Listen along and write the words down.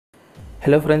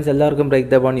Hello friends, എല്ലാവർക്കും break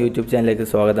the bone YouTube ചാനലിലേക്ക്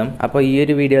സ്വാഗതം. അപ്പോൾ ഈ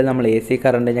ഒരു വീഡിയോയിൽ നമ്മൾ AC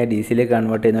കറണ്ടിനെ DCയിലേക്ക്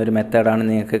കൺവേർട്ട് ചെയ്യുന്ന ഒരു മെത്തേഡാണ്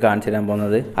നിങ്ങൾക്ക് കാണിച്ചു തരാൻ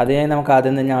പോകുന്നത്. അതിനായി നമുക്ക്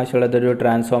ആദ്യം തന്നെ ആവശ്യമുള്ളത് ഒരു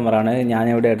ട്രാൻസ്ഫോമറാണ്. ഞാൻ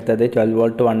ഇവിടെ എടുത്തത് 12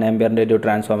 വോൾട്ട് 1 ആമ്പിയറിന്റെ ഒരു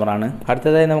ട്രാൻസ്ഫോമറാണ്.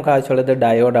 അടുത്തതായി നമുക്ക് ആവശ്യമുള്ളത്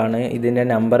ഡയോഡാണ്. ഇതിന്റെ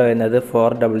നമ്പർ വരുന്നത്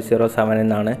 4007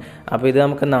 എന്നാണ്. അപ്പോൾ ഇത്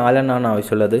നമുക്ക് 4 എണ്ണമാണ്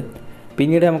ആവശ്യമുള്ളത്.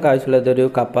 പിന്നീട് നമുക്ക് ആവശ്യമുള്ളത് ഒരു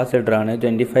കപ്പാസിറ്ററാണ്.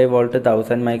 25 വോൾട്ട്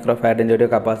 1000 മൈക്രോ ഫാരഡിൻ്റെ ഒരു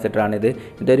കപ്പാസിറ്ററാണിത്.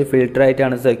 ഇതൊരു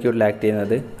ഫിൽറ്ററായിട്ടാണ് സർക്യൂട്ടിൽ ആക്ട്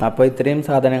ചെയ്യുന്നത്. അപ്പോൾ ഇത്രയും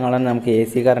സാധനങ്ങളാണ് നമുക്ക്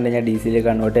AC കറണ്ടിനെ DCയിലേക്ക്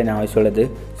കൺവേർട്ട് ചെയ്യാൻ ആവശ്യമുള്ളത്.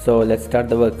 So let's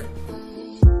start the work.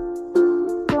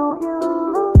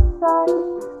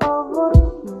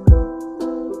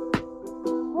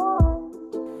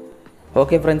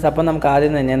 Okay friends, അപ്പോൾ നമുക്ക്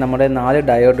ആദ്യം തന്നെ നമ്മുടെ 4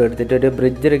 ഡയോഡ് എടുത്തിട്ട് ഒരു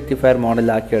ബ്രിഡ്ജ് റെക്ടിഫയർ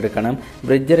മോഡലാക്കി എടുക്കണം.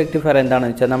 ബ്രിഡ്ജ് റെക്ടിഫയർ എന്താണെന്ന്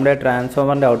വെച്ചാൽ നമ്മുടെ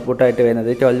ട്രാൻസ്ഫോമറിൻ്റെ ഔട്ട്പുട്ടായിട്ട് വരുന്നത്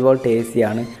 12 വോൾട്ട് AC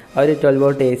ആണ്. ആ ഒരു 12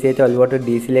 വോൾട്ട് AC 12 വോൾട്ട്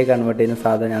DCയിലേക്ക് കൺവേർട്ട് ചെയ്യുന്ന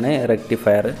സാധനമാണ്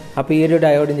റെക്ടിഫയർ. അപ്പോൾ ഈ ഒരു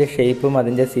ഡയോഡിൻ്റെ ഷേപ്പും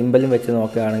അതിൻ്റെ സിമ്പിളും വെച്ച്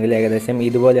നോക്കുകയാണെങ്കിൽ ഏകദേശം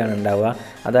ഇതുപോലെയാണ് ഉണ്ടാവുക.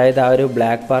 അതായത് ആ ഒരു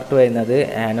ബ്ലാക്ക് പാർട്ട് വരുന്നത്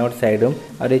ആനോഡ് സൈഡും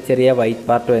ഒരു ചെറിയ വൈറ്റ്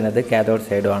പാർട്ട് വരുന്നത് കാഥോഡ്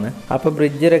സൈഡുമാണ്. അപ്പോൾ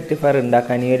ബ്രിഡ്ജ് റെക്ടിഫയർ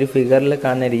ഉണ്ടാക്കാൻ ഈ ഒരു ഫിഗറിൽ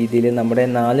കാണുന്ന രീതിയിൽ നമ്മുടെ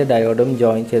 4 ഡയോഡും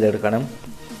ജോയിൻ ചെയ്തെടുക്കണം.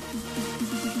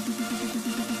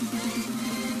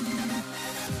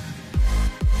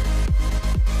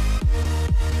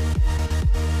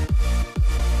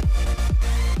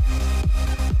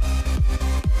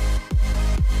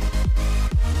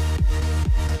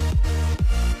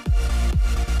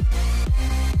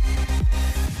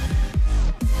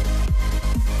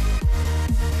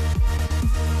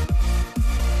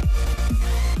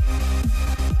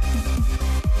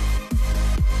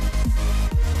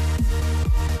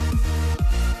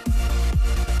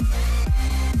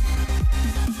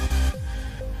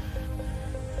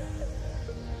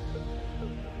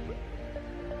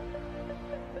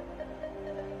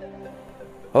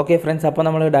 ഓക്കെ ഫ്രണ്ട്സ്, അപ്പോൾ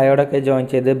നമ്മൾ ഡയോഡൊക്കെ ജോയിൻ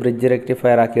ചെയ്ത് ബ്രിഡ്ജ്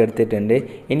റെക്ടിഫയർ ആക്കി എടുത്തിട്ടുണ്ട്.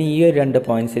 ഇനി ഈ ഒരു 2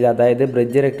 പോയിൻറ്റ്സിൽ, അതായത്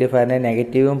ബ്രിഡ്ജ് റെക്ടിഫയറിൻ്റെ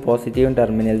നെഗറ്റീവും പോസിറ്റീവും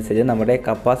ടെർമിനൽസിൽ നമ്മുടെ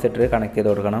കപ്പാസിറ്റർ കണക്ട്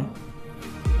ചെയ്ത് കൊടുക്കണം.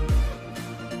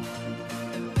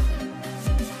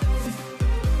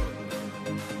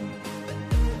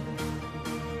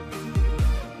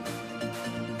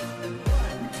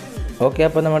 ഓക്കെ,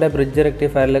 അപ്പോൾ നമ്മുടെ ബ്രിഡ്ജ്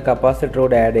റെക്ടിഫയറിൽ കപ്പാസിറ്റർ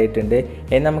കൂടെ ആഡ് ചെയ്തിട്ടുണ്ട്.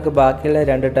 ഇനി നമുക്ക് ബാക്കിയുള്ള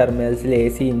 2 ടെർമിനൽസിൽ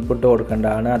AC ഇൻപുട്ട്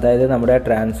കൊടുക്കേണ്ടതാണ്. അതായത് നമ്മുടെ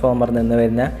ട്രാൻസ്ഫോമറിൽ നിന്ന്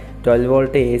വരുന്ന 12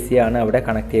 വോൾട്ട് AC ആണ് അവിടെ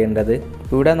കണക്ട് ചെയ്യേണ്ടത്.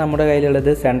 ഇവിടെ നമ്മുടെ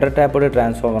കയ്യിലുള്ളത് സെൻട്രൽ ടാപ്ഡ്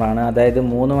ട്രാൻസ്ഫോമറാണ്. അതായത്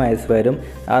 3 വയർസ് വരും.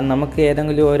 നമുക്ക്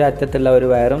ഏതെങ്കിലും ഒരു അറ്റത്തുള്ള ഒരു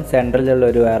വയറും സെൻട്രലിലുള്ള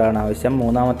ഒരു വയറാണ് ആവശ്യം.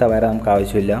 മൂന്നാമത്തെ വയർ നമുക്ക്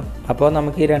ആവശ്യമില്ല. അപ്പോൾ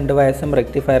നമുക്ക് ഈ 2 വയർസും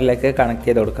റെക്ടിഫയറിലേക്ക് കണക്ട്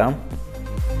ചെയ്ത് കൊടുക്കാം.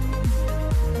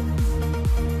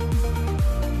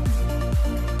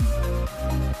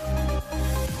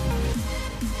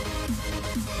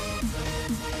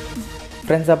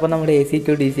 ഫ്രണ്ട്സ്, അപ്പോൾ നമ്മുടെ AC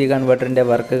to DC കൺവേർട്ടറിൻ്റെ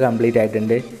work complete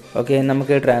ആയിട്ടുണ്ട്. ഓക്കെ,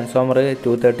 നമുക്ക് ട്രാൻസ്ഫോമർ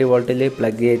 230 വോൾട്ടിൽ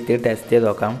പ്ലഗ് ചെയ്തിട്ട് ടെസ്റ്റ് ചെയ്ത്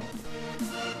നോക്കാം.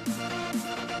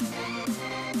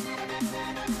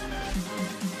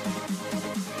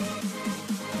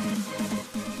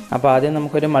 അപ്പോൾ ആദ്യം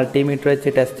നമുക്കൊരു മൾട്ടിമീറ്റർ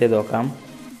വെച്ച് ടെസ്റ്റ് ചെയ്ത് നോക്കാം.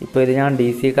 ഇപ്പോൾ ഇത് ഞാൻ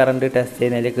DC കറണ്ട് ടെസ്റ്റ്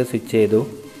ചെയ്യുന്നതിലേക്ക് സ്വിച്ച് ചെയ്തു.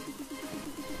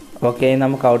 ഓക്കെ,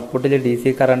 നമുക്ക് ഔട്ട്പുട്ടിൽ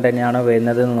DC കറണ്ട് തന്നെയാണോ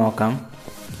വരുന്നതെന്ന് നോക്കാം.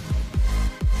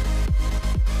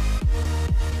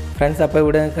 ഫ്രണ്ട്സ്, അപ്പോൾ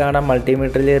ഇവിടെ കാണാൻ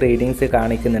മൾട്ടിമീറ്ററിൽ റീഡിങ്സ്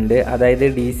കാണിക്കുന്നുണ്ട്. അതായത്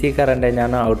DC കറണ്ട്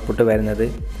തന്നെയാണ് ഔട്ട്പുട്ട് വരുന്നത്.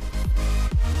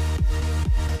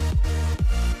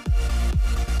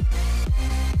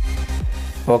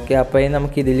 ഓക്കെ, അപ്പോൾ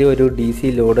നമുക്കിതിൽ ഒരു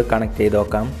DC ലോഡ് കണക്ട് ചെയ്ത്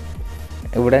നോക്കാം.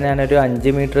 ഇവിടെ ഞാനൊരു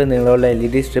 5 മീറ്റർ നീളമുള്ള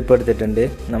LED സ്ട്രിപ്പ് എടുത്തിട്ടുണ്ട്.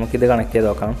 നമുക്കിത് കണക്ട് ചെയ്ത്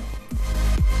നോക്കാം.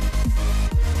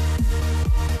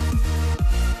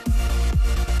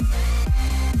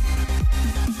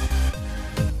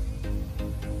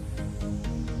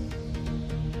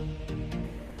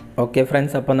 ഓക്കെ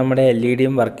ഫ്രണ്ട്സ്, അപ്പോൾ നമ്മുടെ LED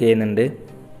വർക്ക് ചെയ്യുന്നുണ്ട്.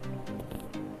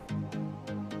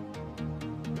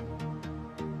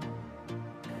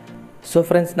 സോ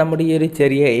ഫ്രണ്ട്സ്, നമ്മുടെ ഈ ഒരു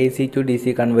ചെറിയ AC to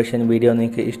DC conversion video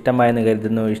നിങ്ങൾക്ക് ഇഷ്ടമായെന്ന്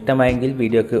കരുതുന്നു. ഇഷ്ടമായെങ്കിൽ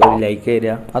വീഡിയോക്ക് ഒരു ലൈക്ക്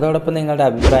തരിക. അതോടൊപ്പം നിങ്ങളുടെ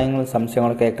അഭിപ്രായങ്ങളും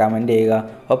സംശയങ്ങളൊക്കെ കമൻറ്റ് ചെയ്യുക.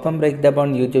 ഒപ്പം ബ്രേക്ക് ദ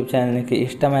ബോൺ യൂട്യൂബ് ചാനലിലേക്ക്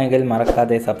ഇഷ്ടമായെങ്കിൽ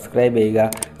മറക്കാതെ സബ്സ്ക്രൈബ് ചെയ്യുക.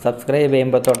 സബ്സ്ക്രൈബ്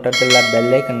ചെയ്യുമ്പോൾ തൊട്ടടുത്തുള്ള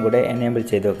ബെല്ലൈക്കൺ കൂടെ എനേബിൾ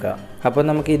ചെയ്ത് വെക്കുക. അപ്പോൾ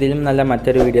നമുക്ക് ഇതിലും നല്ല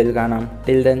മറ്റൊരു വീഡിയോയിൽ കാണാം.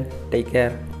 Till then, take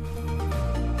care.